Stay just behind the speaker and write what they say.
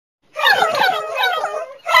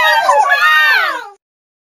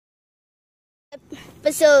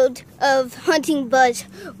episode of Hunting Buzz,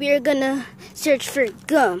 we are gonna search for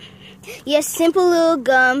gum. Yes, simple little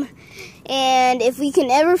gum. And if we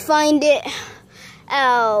can ever find it,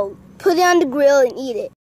 I'll put it on the grill and eat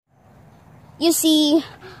it. You see,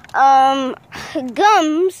 gums,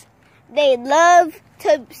 they love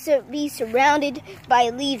to be surrounded by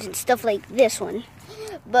leaves and stuff like this one.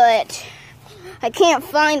 But I can't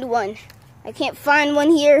find one. I can't find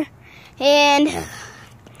one here. And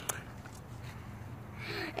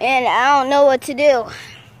I don't know what to do.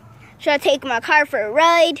 Should I take my car for a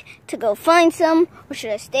ride to go find some, or should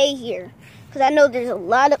I stay here? Because I know there's a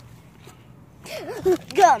lot of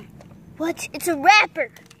gum. What? It's a wrapper.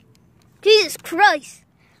 Jesus Christ.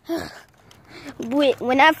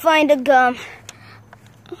 When I find a gum,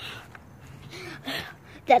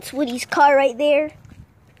 that's Woody's car right there.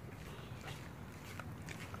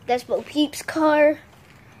 That's Bo Peep's car.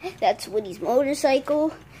 That's Woody's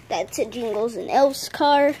motorcycle. That's a Jingles and Elf's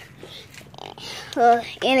car.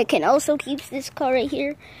 Anakin also keeps this car right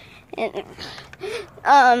here. And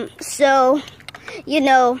so, you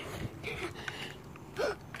know,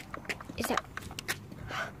 is that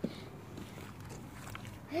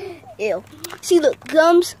ew. See, look,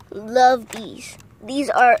 gums love these.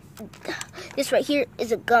 This right here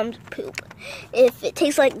is a gum poop. If it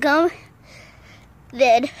tastes like gum,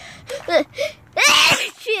 then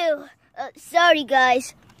sorry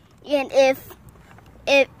guys. And if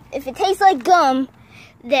it tastes like gum,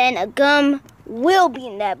 then a gum will be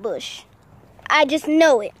in that bush. I just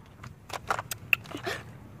know it.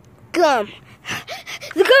 Gum.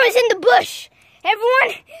 The gum is in the bush.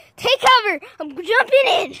 Everyone, take cover. I'm jumping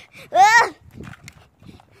in.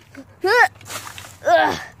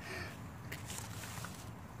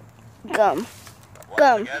 Gum. Gum.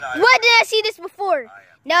 Why did I see this before?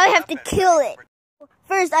 Now I have to kill it.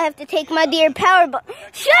 First, I have to take my deer power ball.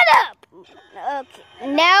 Shut up! Okay.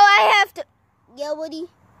 Now I have to... Yeah, Woody?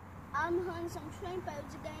 I'm hunting some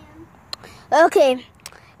shrimpos again. Okay.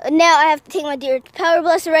 Now I have to take my deer power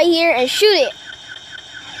blaster right here and shoot it.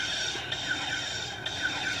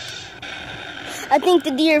 I think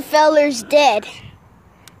the deer feller's dead.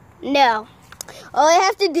 Now, all I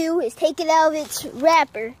have to do is take it out of its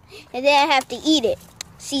wrapper, and then I have to eat it.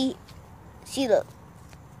 See, look.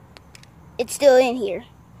 It's still in here.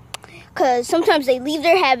 Because sometimes they leave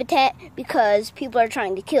their habitat because people are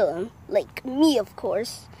trying to kill them. Like me, of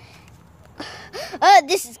course.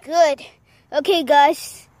 This is good. Okay,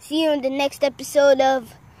 guys. See you in the next episode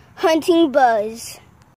of Hunting Buzz.